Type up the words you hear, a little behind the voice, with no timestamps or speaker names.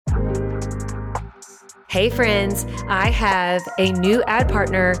Hey friends, I have a new ad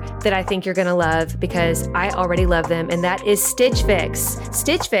partner that I think you're going to love because I already love them, and that is Stitch Fix.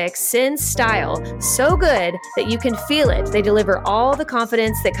 Stitch Fix sends style so good that you can feel it. They deliver all the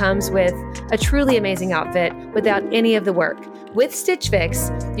confidence that comes with a truly amazing outfit without any of the work. With Stitch Fix,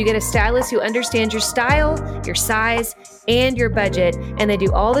 you get a stylist who understands your style, your size, and your budget, and they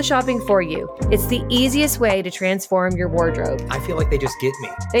do all the shopping for you. It's the easiest way to transform your wardrobe. I feel like they just get me.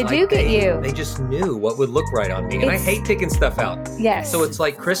 They do get you. They just knew what would look right on me. And I hate picking stuff out. Yes. So it's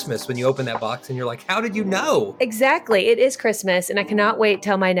like Christmas when you open that box and you're like, how did you know? Exactly. It is Christmas, and I cannot wait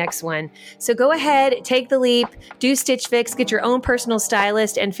till my next one. So go ahead, take the leap, do Stitch Fix, get your own personal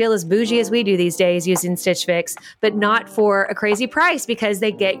stylist, and feel as bougie as we do these days using Stitch Fix, but not for a crazy price because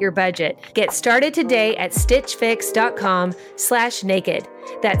they get your budget. Get started today at stitchfix.com/naked.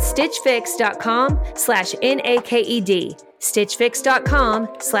 That's stitchfix.com/NAKED.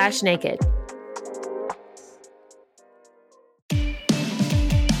 stitchfix.com/naked.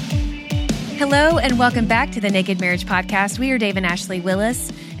 Hello, and welcome back to the Naked Marriage Podcast. We are Dave and Ashley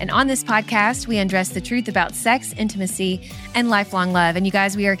Willis, and on this podcast, we undress the truth about sex, intimacy, and lifelong love. And you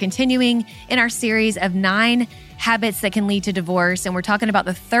guys, we are continuing in our series of 9 habits that can lead to divorce, and we're talking about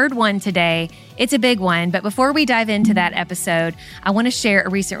the third one today. It's a big one, but before we dive into that episode, I want to share a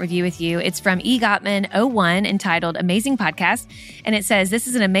recent review with you. It's from E. Gottman01 entitled Amazing Podcast, and it says, "This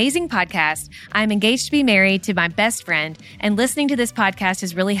is an amazing podcast. I'm engaged to be married to my best friend, and listening to this podcast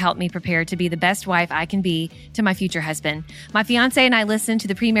has really helped me prepare to be the best wife I can be to my future husband. My fiance and I listened to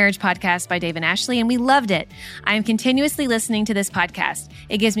the pre-marriage podcast by Dave and Ashley, and we loved it. I am continuously listening to this podcast.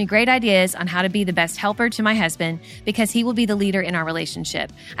 It gives me great ideas on how to be the best helper to my husband because he will be the leader in our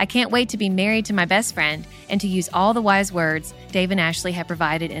relationship. I can't wait to be married to my best friend and to use all the wise words Dave and Ashley have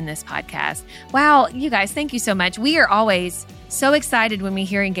provided in this podcast." Wow, you guys, thank you so much. We are always so excited when we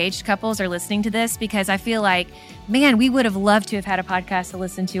hear engaged couples are listening to this because I feel like, man, we would have loved to have had a podcast to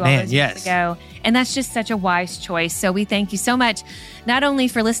listen to all those years ago. And that's just such a wise choice. So we thank you so much, not only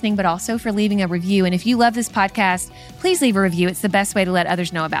for listening, but also for leaving a review. And if you love this podcast, please leave a review. It's the best way to let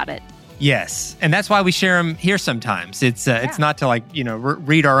others know about it. Yes, and that's why we share them here sometimes. It's not to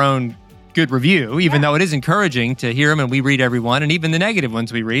read our own good review, even though it is encouraging to hear them, and we read every one, and even the negative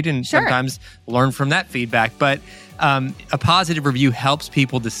ones we read, and sometimes learn from that feedback. But a positive review helps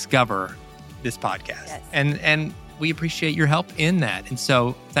people discover this podcast, and we appreciate your help in that. And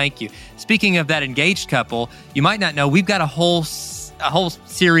so, thank you. Speaking of that engaged couple, you might not know we've got a whole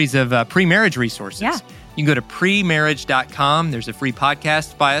series of pre-marriage resources. Yeah. You can go to premarriage.com. There's a free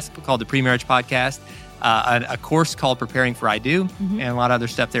podcast by us called the Pre-Marriage Podcast, a course called Preparing for I Do, and a lot of other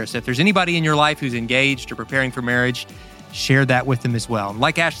stuff there. So if there's anybody in your life who's engaged or preparing for marriage, share that with them as well. And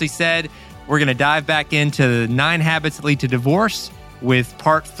like Ashley said, we're going to dive back into the 9 habits that lead to divorce with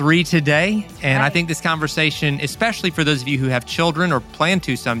part 3 today. And I think this conversation, especially for those of you who have children or plan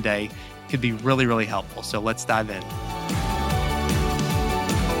to someday, could be really, really helpful. So let's dive in.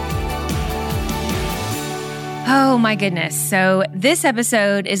 Oh my goodness. So this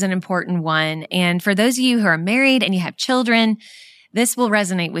episode is an important one. And for those of you who are married and you have children, this will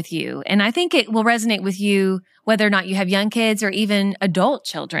resonate with you. And I think it will resonate with you whether or not you have young kids or even adult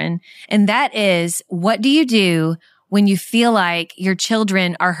children. And that is, what do you do when you feel like your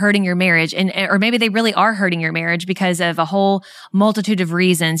children are hurting your marriage, or maybe they really are hurting your marriage because of a whole multitude of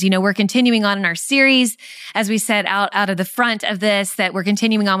reasons? You know, we're continuing on in our series, as we said out of the front of this, that we're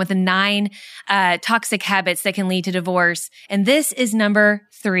continuing on with the 9 toxic habits that can lead to divorce. And this is number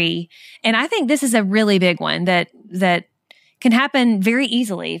 3. And I think this is a really big one that can happen very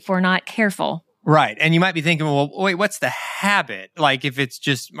easily if we're not careful. Right. And you might be thinking, well, wait, what's the habit? Like if it's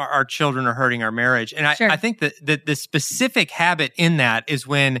just our children are hurting our marriage. And I think that the specific habit in that is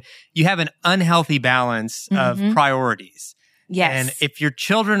when you have an unhealthy balance of priorities. Yes. And if your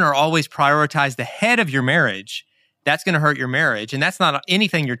children are always prioritized ahead of your marriage, that's going to hurt your marriage. And that's not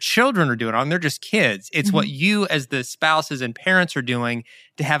anything your children are doing. They're just kids. It's what you as the spouses and parents are doing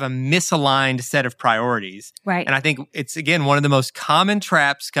to have a misaligned set of priorities. Right. And I think it's, again, one of the most common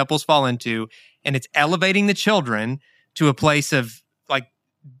traps couples fall into. And it's elevating the children to a place of like,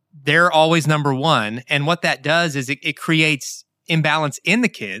 they're always number one. And what that does is it creates imbalance in the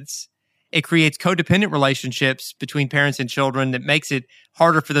kids. It creates codependent relationships between parents and children that makes it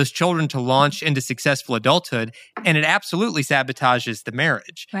harder for those children to launch into successful adulthood. And it absolutely sabotages the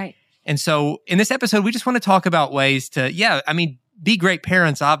marriage. Right. And so in this episode, we just want to talk about ways to, be great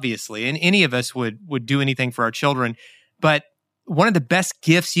parents, obviously. And any of us would do anything for our children. But one of the best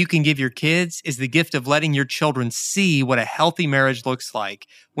gifts you can give your kids is the gift of letting your children see what a healthy marriage looks like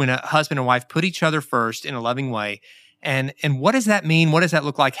when a husband and wife put each other first in a loving way. And what does that mean? What does that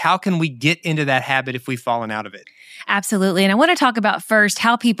look like? How can we get into that habit if we've fallen out of it? Absolutely. And I want to talk about first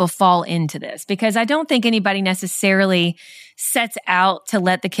how people fall into this, because I don't think anybody necessarily sets out to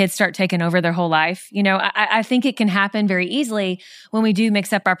let the kids start taking over their whole life. You know, I think it can happen very easily when we do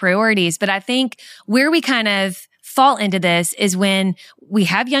mix up our priorities. But I think where we kind of fall into this is when we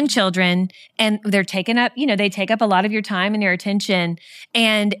have young children and they're taking up, you know, they take up a lot of your time and your attention.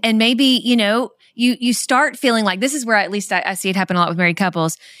 And maybe, you know, you start feeling like, this is where at least I see it happen a lot with married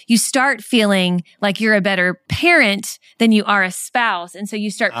couples. You start feeling like you're a better parent than you are a spouse. And so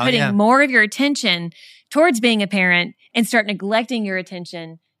you start putting more of your attention towards being a parent and start neglecting your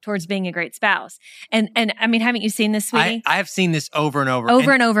attention towards being a great spouse. And I mean, haven't you seen this, sweetie? I have seen this over and over.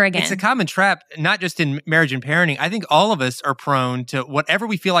 And over again. It's a common trap, not just in marriage and parenting. I think all of us are prone to whatever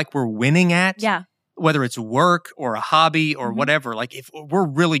we feel like we're winning at. Yeah. Whether it's work or a hobby or whatever. Like if we're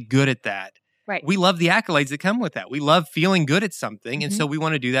really good at that, right, we love the accolades that come with that. We love feeling good at something. And so we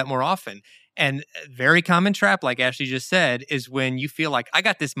want to do that more often. And a very common trap, like Ashley just said, is when you feel like, I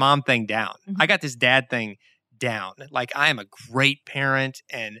got this mom thing down. I got this dad thing down. Like I am a great parent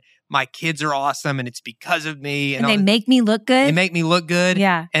and my kids are awesome and it's because of me. And they make me look good. They make me look good.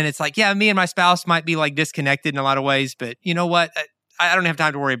 Yeah. And it's like, yeah, me and my spouse might be like disconnected in a lot of ways, but you know what? I don't have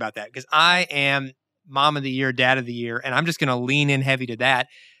time to worry about that because I am mom of the year, dad of the year, and I'm just going to lean in heavy to that.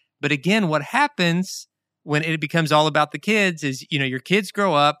 But again, what happens when it becomes all about the kids is, you know, your kids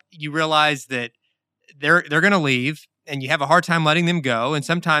grow up, you realize that they're going to leave and you have a hard time letting them go. And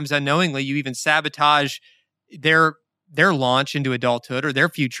sometimes unknowingly, you even sabotage their launch into adulthood or their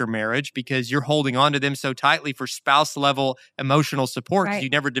future marriage because you're holding on to them so tightly for spouse level emotional support because you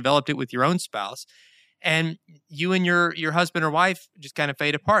never developed it with your own spouse. And you and your husband or wife just kind of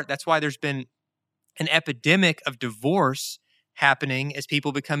fade apart. That's why there's been an epidemic of divorce happening as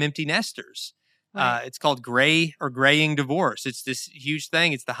people become empty nesters. Right. It's called graying divorce. It's this huge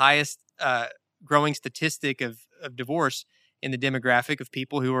thing. It's the highest growing statistic of divorce in the demographic of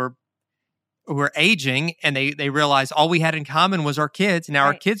people who are aging, and they realize all we had in common was our kids. Now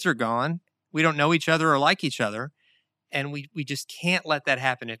our kids are gone. We don't know each other or like each other. And we just can't let that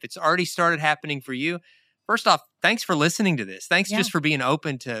happen. If it's already started happening for you, first off, thanks for listening to this. Thanks just for being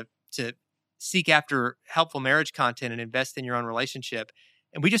open to seek after helpful marriage content and invest in your own relationship.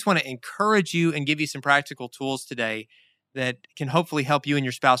 And we just want to encourage you and give you some practical tools today that can hopefully help you and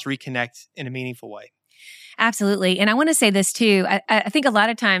your spouse reconnect in a meaningful way. Absolutely. And I want to say this too. I think a lot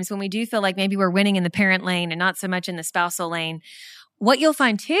of times when we do feel like maybe we're winning in the parent lane and not so much in the spousal lane, what you'll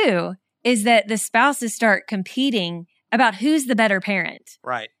find too is that the spouses start competing about who's the better parent.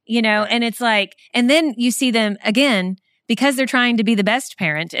 Right. You know, and it's like, and then you see them again, because they're trying to be the best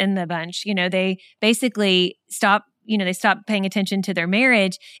parent in the bunch, you know, they basically stop paying attention to their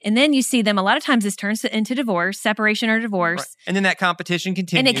marriage. And then you see them, a lot of times this turns into divorce, separation or divorce. Right. And then that competition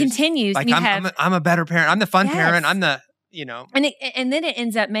continues. And it continues. Like I'm a better parent. I'm the fun parent. I'm the, you know. And then it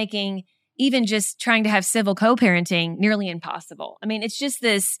ends up making even just trying to have civil co-parenting nearly impossible. I mean, it's just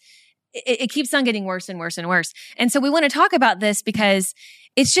this, it keeps on getting worse and worse and worse. And so we want to talk about this because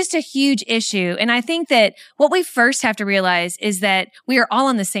it's just a huge issue. And I think that what we first have to realize is that we are all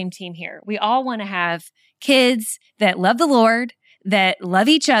on the same team here. We all want to have kids that love the Lord, that love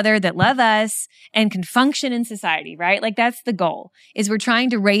each other, that love us, and can function in society, right? Like that's the goal, is we're trying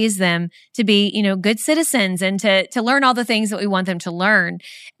to raise them to be, you know, good citizens and to learn all the things that we want them to learn.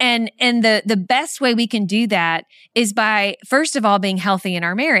 And the best way we can do that is by, first of all, being healthy in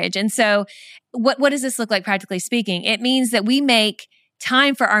our marriage. And so what does this look like practically speaking? It means that we make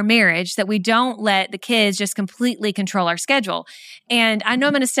time for our marriage, that we don't let the kids just completely control our schedule. And I know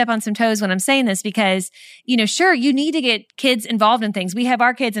I'm going to step on some toes when I'm saying this because, you know, sure, you need to get kids involved in things. We have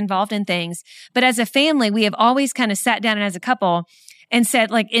our kids involved in things. But as a family, we have always kind of sat down and as a couple and said,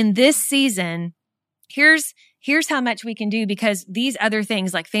 like, in this season, here's how much we can do because these other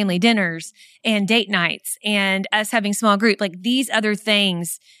things like family dinners and date nights and us having small group, like these other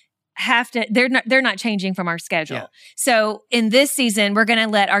things they're not changing from our schedule. Yeah. So in this season, we're going to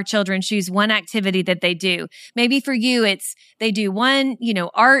let our children choose one activity that they do. Maybe for you, it's they do one, you know,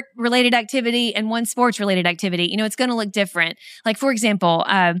 art related activity and one sports related activity. You know, it's going to look different. Like for example,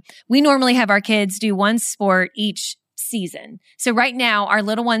 we normally have our kids do one sport each season. So right now our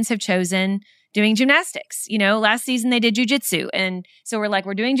little ones have chosen doing gymnastics. You know, last season they did jujitsu. And so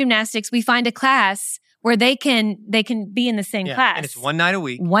we're doing gymnastics. We find a class where they can be in the same class. And it's one night a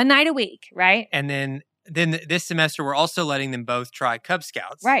week. One night a week, right? And then this semester, we're also letting them both try Cub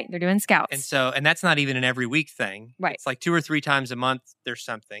Scouts. Right. They're doing Scouts. And that's not even an every week thing. Right. It's like 2 or 3 times a month, there's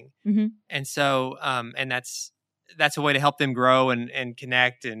something. And so, and that's a way to help them grow and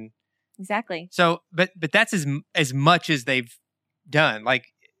connect and Exactly. So, but that's as much as they've done. Like,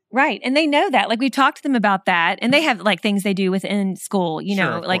 right. And they know that. Like, we've talked to them about that. And they have like things they do within school, you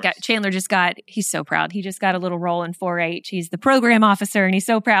know, like Chandler he's so proud. He just got a little role in 4-H. He's the program officer and he's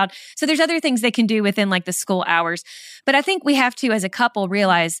so proud. So there's other things they can do within like the school hours. But I think we have to, as a couple,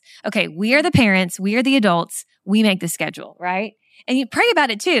 realize, okay, we are the parents, we are the adults, we make the schedule, right? And you pray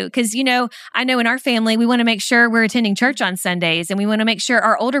about it too, because, you know, I know in our family, we want to make sure we're attending church on Sundays, and we want to make sure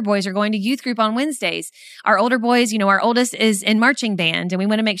our older boys are going to youth group on Wednesdays. Our older boys, you know, our oldest is in marching band, and we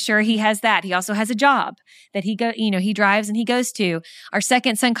want to make sure he has that. He also has a job that he drives and he goes to. Our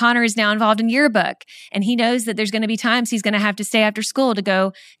second son, Connor, is now involved in yearbook, and he knows that there's going to be times he's going to have to stay after school to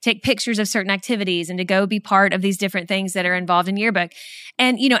go take pictures of certain activities and to go be part of these different things that are involved in yearbook.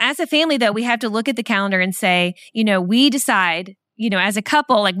 And, you know, as a family, though, we have to look at the calendar and say, you know, we decide, you know, as a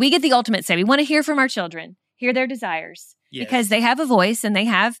couple, like we get the ultimate say. We want to hear from our children, hear their desires, because they have a voice and they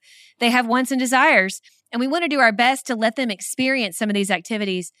have wants and desires. And we want to do our best to let them experience some of these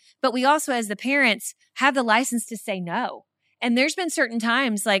activities. But we also, as the parents, have the license to say no. And there's been certain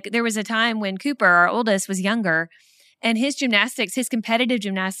times, like there was a time when Cooper, our oldest, was younger, and his competitive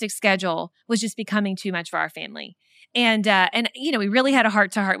gymnastics schedule was just becoming too much for our family. And you know, we really had a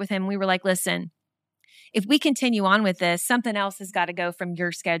heart to heart with him. We were like, listen, if we continue on with this, something else has got to go from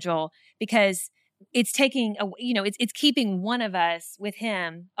your schedule, because it's taking, it's keeping one of us with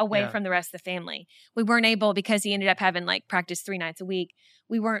him away from the rest of the family. We weren't able, because he ended up having like practice 3 nights a week.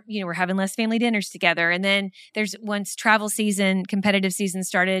 We weren't, you know, we're having less family dinners together. And then once travel season, competitive season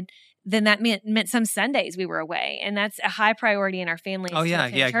started, then that meant some Sundays we were away. And that's a high priority in our family.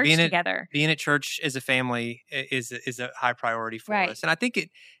 Church together. Being at church as a family is a high priority for us. And I think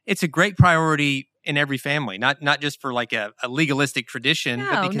it's a great priority in every family, not just for like a legalistic tradition,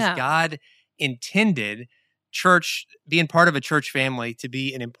 but because God intended church, being part of a church family, to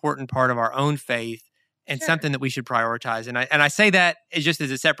be an important part of our own faith and something that we should prioritize. And I say that just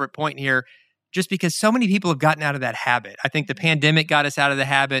as a separate point here, just because so many people have gotten out of that habit. I think the pandemic got us out of the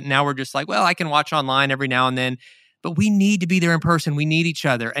habit. Now we're just like, well, I can watch online every now and then, but we need to be there in person. We need each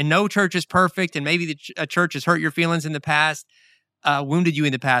other. And no church is perfect. And maybe a church has hurt your feelings in the past, wounded you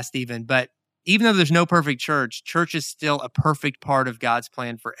in the past even. But even though there's no perfect church is still a perfect part of God's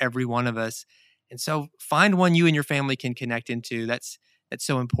plan for every one of us. And so find one you and your family can connect into. That's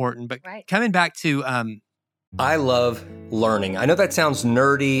so important. But coming back to I love learning. I know that sounds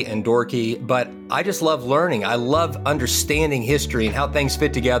nerdy and dorky, but I just love learning. I love understanding history and how things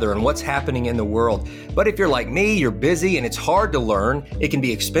fit together and what's happening in the world. But if you're like me, you're busy and it's hard to learn. It can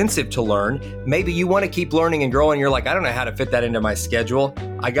be expensive to learn. Maybe you want to keep learning and growing. You're like, I don't know how to fit that into my schedule.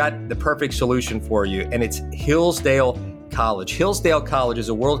 I got the perfect solution for you, and it's Hillsdale College. Hillsdale College is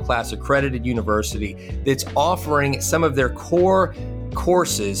a world-class accredited university that's offering some of their core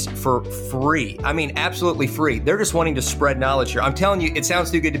courses for free. I mean, absolutely free. They're just wanting to spread knowledge here. I'm telling you, it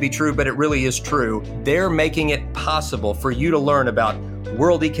sounds too good to be true, but it really is true. They're making it possible for you to learn about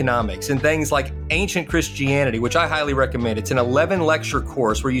world economics and things like ancient Christianity, which I highly recommend. It's an 11-lecture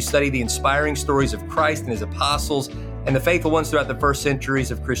course where you study the inspiring stories of Christ and his apostles and the faithful ones throughout the first centuries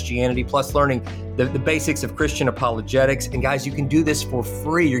of Christianity, plus learning the basics of Christian apologetics. And guys, you can do this for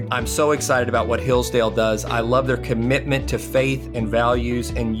free. I'm so excited about what Hillsdale does. I love their commitment to faith and values,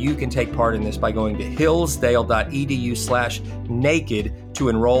 and you can take part in this by going to hillsdale.edu/naked to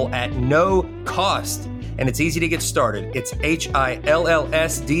enroll at no cost. And it's easy to get started. It's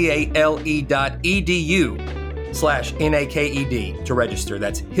hillsdale.edu/naked to register.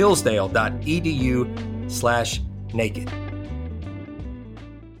 That's hillsdale.edu/naked.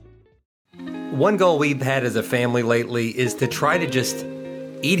 One goal we've had as a family lately is to try to just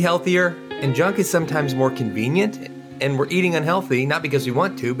eat healthier, and junk is sometimes more convenient, and we're eating unhealthy, not because we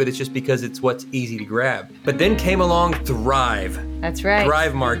want to, but it's just because it's what's easy to grab. But then came along Thrive. That's right.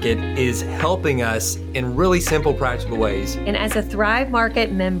 Thrive Market is helping us in really simple, practical ways. And as a Thrive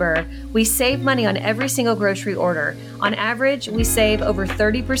Market member, we save money on every single grocery order. On average, we save over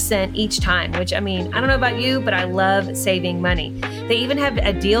 30% each time, which, I mean, I don't know about you, but I love saving money. They even have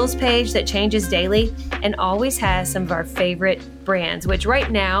a deals page that changes daily and always has some of our favorite brands, which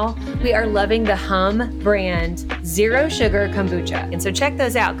right now we are loving the Hum brand Zero Sugar Kombucha. And so check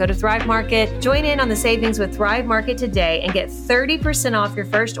those out. Go to Thrive Market, join in on the savings with Thrive Market today and get 30% off your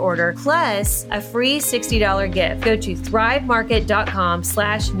first order plus a free $60 gift. Go to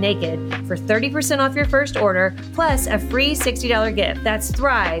thrivemarket.com/naked for 30% off your first order plus a free $60 gift. That's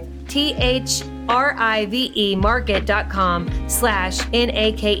Thrive, THRIVE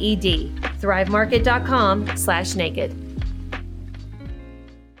market.com/NAKED. thrivemarket.com/naked.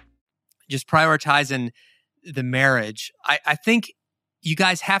 Just prioritizing the marriage. I think you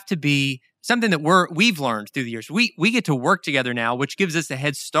guys have to be something that we've learned through the years. We get to work together now, which gives us a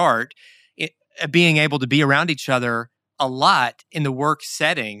head start at being able to be around each other a lot in the work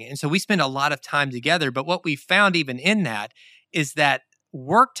setting. And so we spend a lot of time together. But what we found even in that is that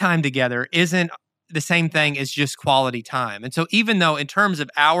work time together isn't the same thing as just quality time. And so even though in terms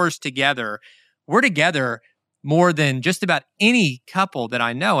of hours together, we're together more than just about any couple that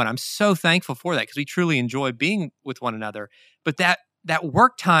I know. And I'm so thankful for that because we truly enjoy being with one another. But that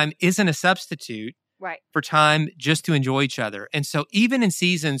work time isn't a substitute for time just to enjoy each other. And so even in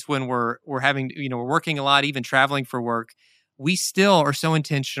seasons when we're having, we're working a lot, even traveling for work, we still are so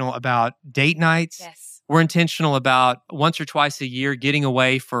intentional about date nights. Yes. We're intentional about once or twice a year getting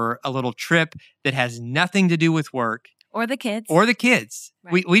away for a little trip that has nothing to do with work. Or the kids.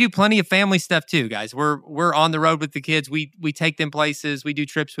 Right. We do plenty of family stuff too, guys. We're on the road with the kids. We take them places. We do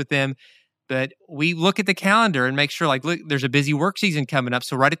trips with them. But we look at the calendar and make sure, like, look, there's a busy work season coming up.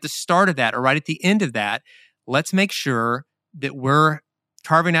 So right at the start of that or right at the end of that, let's make sure that we're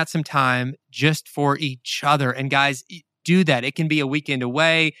carving out some time just for each other. And guys, do that. It can be a weekend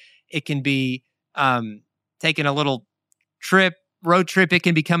away. It can be taking a little road trip. It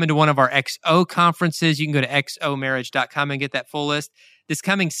can be coming to one of our XO conferences. You can go to xomarriage.com and get that full list. This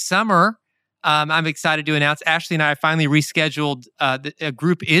coming summer, I'm excited to announce Ashley and I finally rescheduled a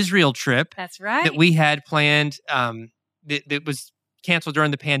group Israel trip. That's right. That we had planned that was canceled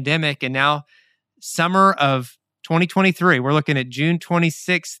during the pandemic. And now summer of 2023, we're looking at June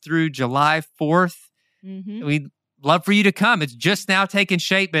 26th through July 4th. Mm-hmm. We'd love for you to come. It's just now taking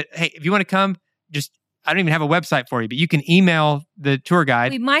shape. But hey, if you want to come, I don't even have a website for you, but you can email the tour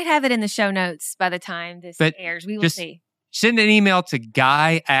guide. We might have it in the show notes by the time this airs. We will see. Send an email to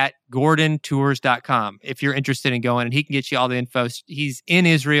guy@gordontours.com if you're interested in going, and he can get you all the info. He's in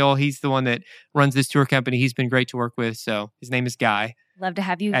Israel. He's the one that runs this tour company. He's been great to work with. So his name is Guy. Love to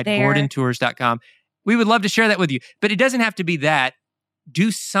have you at there. gordontours.com. We would love to share that with you, but it doesn't have to be that.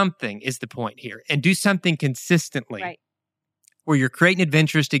 Do something is the point here, and do something consistently. Right. Where you're creating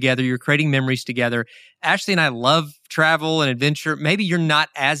adventures together, you're creating memories together. Ashley and I love travel and adventure. Maybe you're not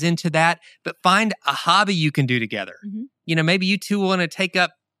as into that, but find a hobby you can do together. Mm-hmm. Maybe you two want to take up,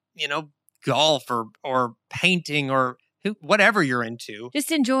 golf or painting or whatever you're into.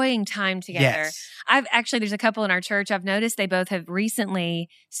 Just enjoying time together. Yes. There's a couple in our church. I've noticed they both have recently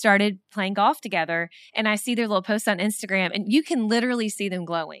started playing golf together, and I see their little posts on Instagram, and you can literally see them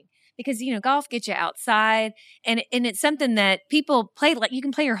glowing. Because, golf gets you outside and it's something that people play, like you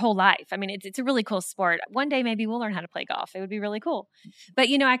can play your whole life. I mean, it's a really cool sport. One day, maybe we'll learn how to play golf. It would be really cool. But,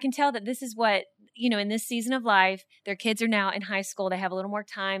 I can tell that this is what, in this season of life, their kids are now in high school. They have a little more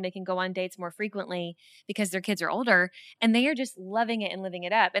time. They can go on dates more frequently because their kids are older, and they are just loving it and living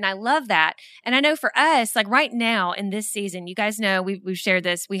it up. And I love that. And I know for us, like right now in this season, you guys know we've shared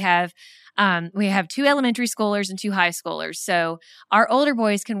this. We have 2 elementary schoolers and 2 high schoolers. So our older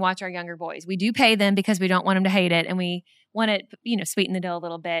boys can watch our younger boys. We do pay them because we don't want them to hate it. And we want to, sweeten the deal a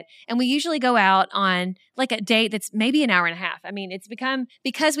little bit. And we usually go out on like a date that's maybe an hour and a half. I mean, it's become,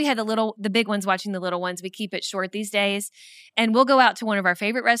 because we had the big ones watching the little ones, we keep it short these days. And we'll go out to one of our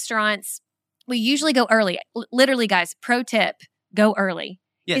favorite restaurants. We usually go early. Literally, guys, pro tip, go early.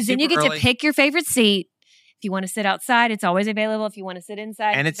 Because then you get to pick your favorite seat. If you want to sit outside, it's always available. If you want to sit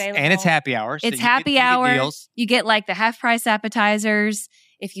inside, and it's available. And it's happy hour. It's happy hour. You get like the half price appetizers.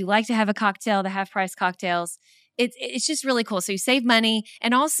 If you like to have a cocktail, the half price cocktails. It's just really cool. So you save money,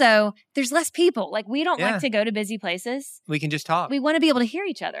 and also there's less people. Like we don't like to go to busy places. We can just talk. We want to be able to hear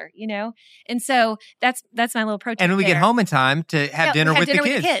each other, And so that's my little pro tip. And when we get home in time to have dinner with the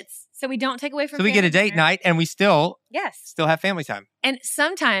kids. So we don't take away from. So we get a date night, and we still have family time. And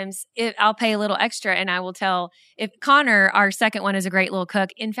sometimes I'll pay a little extra, and I will tell if Connor, our second one, is a great little cook.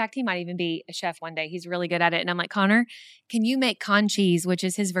 In fact, he might even be a chef one day. He's really good at it. And I'm like, Connor, can you make con cheese, which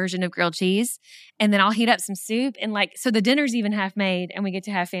is his version of grilled cheese? And then I'll heat up some soup, and so the dinner's even half made, and we get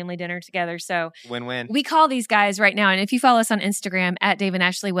to have family dinner together. So win-win. We call these guys right now, and if you follow us on Instagram at Dave and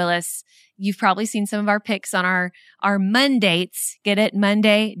Ashley Willis, you've probably seen some of our pics on our Mondates. Get it?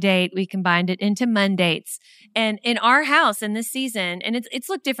 Monday date. We combined it into Mondates. And in our house in this season, and it's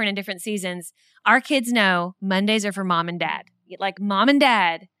looked different in different seasons, our kids know Mondays are for mom and dad. Like mom and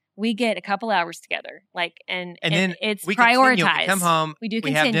dad, we get a couple hours together. And then it's we prioritized. We come home. We do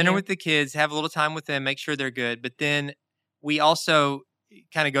We have dinner with the kids, have a little time with them, make sure they're good. But then we also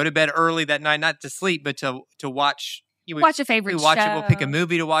kind of go to bed early that night, not to sleep, but to watch. Watch a favorite show. We'll pick a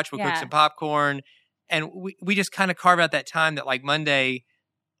movie to watch. We'll cook some popcorn. And we just kind of carve out that time that like Monday,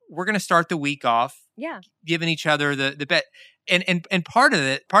 we're going to start the week off. Yeah. Giving each other the bet. And part of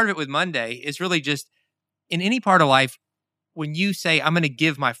it with Monday is really just in any part of life, when you say, I'm going to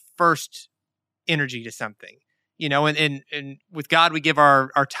give my first energy to something, and with God, we give our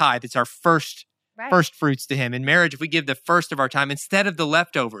tithe. It's our first fruits to him. In marriage, if we give the first of our time instead of the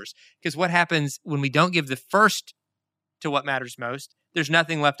leftovers, because what happens when we don't give the first to what matters most, there's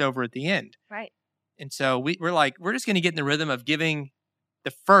nothing left over at the end. Right. And so we're like, we're just going to get in the rhythm of giving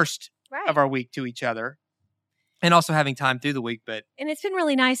the first of our week to each other and also having time through the week. And it's been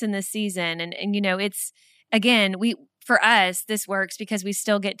really nice in this season. And it's, again, for us, this works because we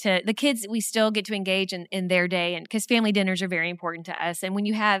still get to, the kids, we still get to engage in their day, and because family dinners are very important to us. And when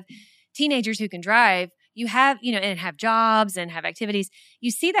you have teenagers who can drive, you have, and have jobs and have activities,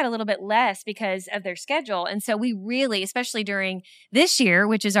 you see that a little bit less because of their schedule. And so we really, especially during this year,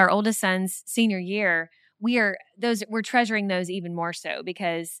 which is our oldest son's senior year, we're treasuring those even more so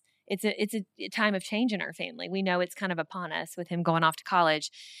because it's a time of change in our family. We know it's kind of upon us with him going off to college.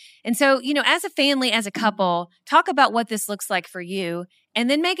 And so, as a family, as a couple, talk about what this looks like for you and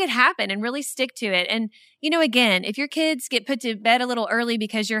then make it happen and really stick to it. And, again, if your kids get put to bed a little early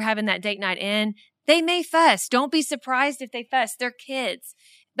because you're having that date night in, they may fuss. Don't be surprised if they fuss. They're kids.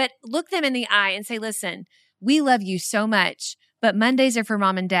 But look them in the eye and say, listen, we love you so much, but Mondays are for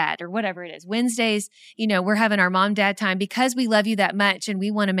mom and dad or whatever it is. Wednesdays, we're having our mom-dad time because we love you that much. And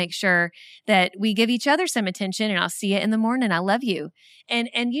we want to make sure that we give each other some attention, and I'll see you in the morning. I love you. And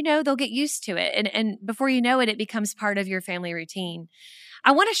they'll get used to it. And before you know it, it becomes part of your family routine.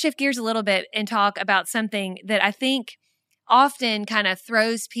 I want to shift gears a little bit and talk about something that I think often kind of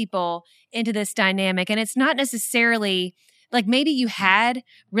throws people into this dynamic. And it's not necessarily like maybe you had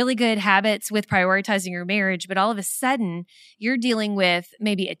really good habits with prioritizing your marriage, but all of a sudden you're dealing with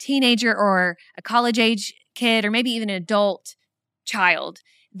maybe a teenager or a college age kid, or maybe even an adult child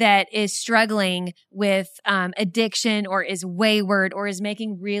that is struggling with addiction or is wayward or is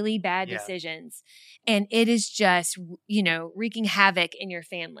making really bad decisions. And it is just, wreaking havoc in your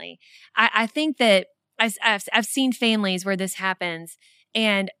family. I think that I've seen families where this happens,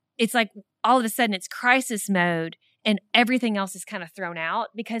 and it's like all of a sudden it's crisis mode and everything else is kind of thrown out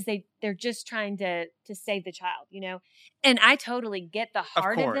because they're just trying to save the child, And I totally get the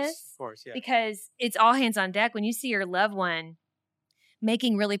heart of this, because it's all hands on deck. When you see your loved one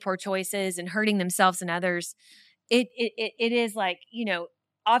making really poor choices and hurting themselves and others, it is like,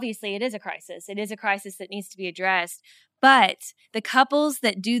 obviously it is a crisis. It is a crisis that needs to be addressed. But the couples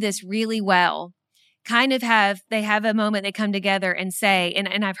that do this really well kind of have a moment they come together and say,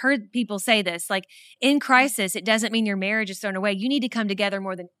 and I've heard people say this, like, in crisis, it doesn't mean your marriage is thrown away. You need to come together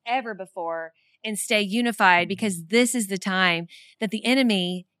more than ever before and stay unified, because this is the time that the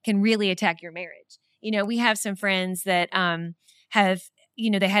enemy can really attack your marriage. We have some friends that have,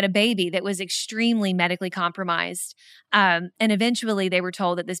 they had a baby that was extremely medically compromised. And eventually they were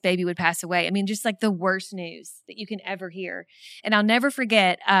told that this baby would pass away. I mean, just like the worst news that you can ever hear. And I'll never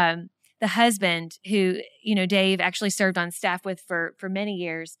forget, the husband who, Dave actually served on staff with for many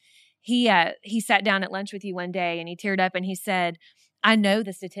years, he sat down at lunch with you one day and he teared up and he said, I know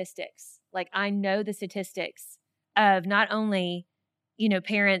the statistics. Like, I know the statistics of not only,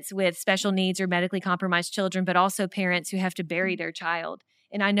 parents with special needs or medically compromised children, but also parents who have to bury their child.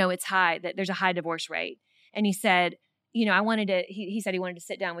 And I know it's high, that there's a high divorce rate. And he said, he said he wanted to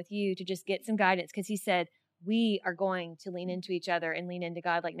sit down with you to just get some guidance, because he said, we are going to lean into each other and lean into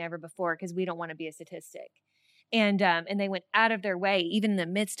God like never before, because we don't want to be a statistic. And they went out of their way, even in the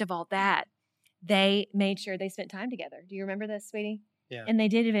midst of all that, they made sure they spent time together. Do you remember this, sweetie? Yeah. And they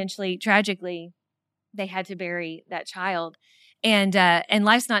did eventually, tragically, they had to bury that child. And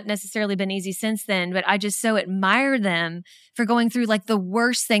life's not necessarily been easy since then, but I just so admire them for going through like the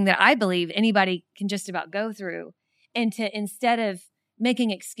worst thing that I believe anybody can just about go through. And to, instead of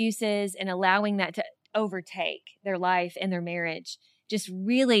making excuses and allowing that to overtake their life and their marriage, just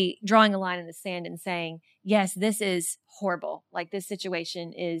really drawing a line in the sand and saying, yes, this is horrible. Like, this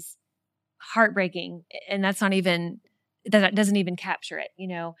situation is heartbreaking. And that doesn't even capture it,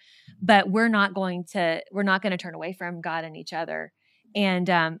 but we're not going to turn away from God and each other. And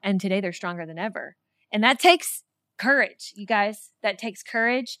today they're stronger than ever. And that takes courage, you guys. That takes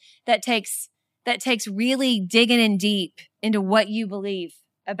courage. That takes really digging in deep into what you believe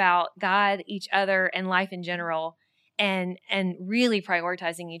about God, each other, and life in general, and really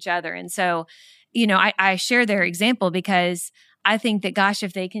prioritizing each other. And so, I share their example because I think that, gosh,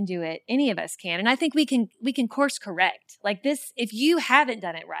 if they can do it, any of us can. And I think we can course correct like this. If you haven't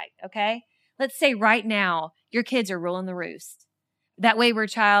done it right, okay, let's say right now your kids are ruling the roost. That wayward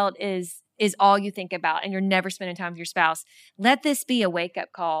child is all you think about, and you're never spending time with your spouse. Let this be a wake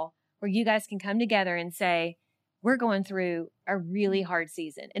up call where you guys can come together and say, we're going through a really hard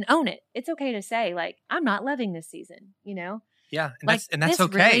season, and own it. It's okay to say, like, I'm not loving this season, you know? Yeah. And like, that's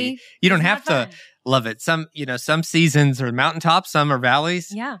okay. Really you don't have to love it. Some seasons are mountaintops, some are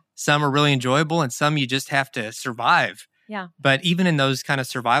valleys. Yeah. Some are really enjoyable, and some you just have to survive. Yeah. But even in those kind of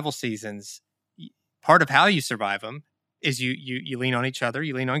survival seasons, part of how you survive them is you lean on each other,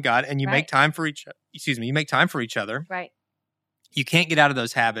 you lean on God, and you make time for you make time for each other. Right. You can't get out of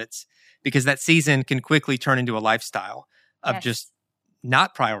those habits because that season can quickly turn into a lifestyle of just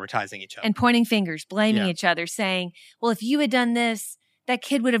not prioritizing each other. And pointing fingers, blaming each other, saying, well, if you had done this, that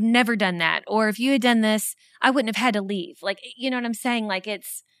kid would have never done that. Or if you had done this, I wouldn't have had to leave. Like, you know what I'm saying? Like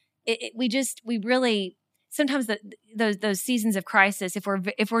we really, sometimes those seasons of crisis,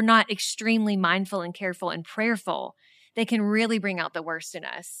 if we're not extremely mindful and careful and prayerful, they can really bring out the worst in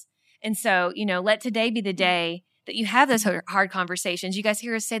us. And so, let today be the day that you have those hard conversations. You guys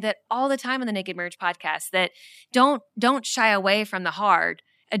hear us say that all the time on the Naked Marriage Podcast, that don't shy away from the hard,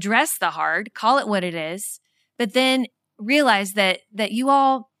 address the hard, call it what it is, but then realize that you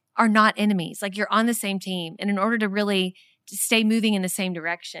all are not enemies. Like, you're on the same team. And in order to really stay moving in the same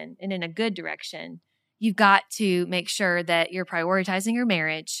direction and in a good direction, you've got to make sure that you're prioritizing your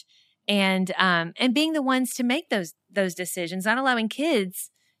marriage and being the ones to make those decisions, not allowing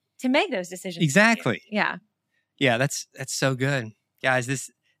kids to make those decisions. Exactly. Yeah. Yeah, that's so good. Guys, this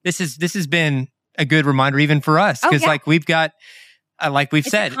has been a good reminder even for us, because like we've got like we've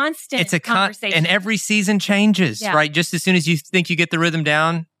said, it's a conversation. And every season changes, right? Just as soon as you think you get the rhythm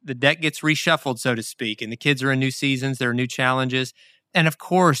down, the deck gets reshuffled, so to speak, and the kids are in new seasons, there are new challenges. And of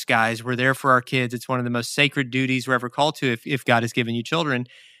course, guys, we're there for our kids. It's one of the most sacred duties we're ever called to if God has given you children.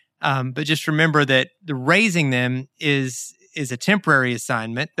 But just remember that the raising them is a temporary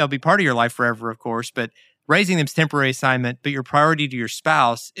assignment. They'll be part of your life forever, of course, but raising them is temporary assignment, but your priority to your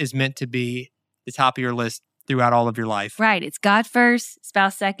spouse is meant to be the top of your list throughout all of your life. Right. It's God first,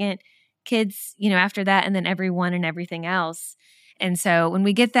 spouse second, kids, after that, and then everyone and everything else. And so when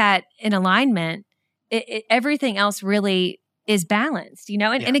we get that in alignment, everything else really is balanced,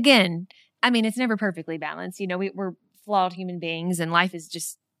 And again, I mean, it's never perfectly balanced. We're flawed human beings and life is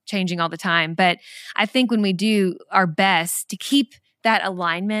just changing all the time. But I think when we do our best to keep that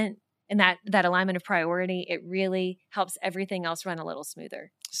alignment and that alignment of priority, it really helps everything else run a little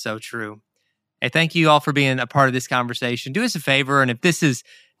smoother. So true. Hey, thank you all for being a part of this conversation. Do us a favor, and if this has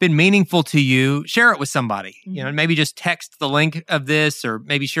been meaningful to you, share it with somebody. Mm-hmm. Maybe just text the link of this, or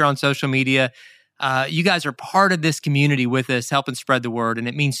maybe share on social media. You guys are part of this community with us, helping spread the word, and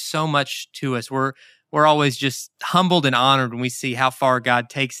it means so much to us. We're always just humbled and honored when we see how far God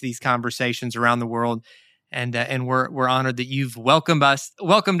takes these conversations around the world. And we're honored that you've welcomed us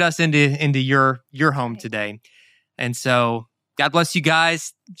into your home today. And so God bless you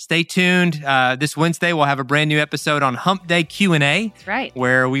guys. Stay tuned. This Wednesday, we'll have a brand new episode on Hump Day Q&A. That's right.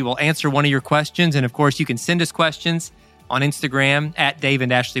 Where we will answer one of your questions. And of course, you can send us questions on Instagram at Dave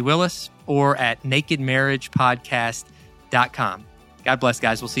and Ashley Willis or at nakedmarriagepodcast.com. God bless,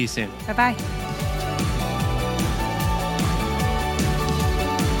 guys. We'll see you soon. Bye-bye.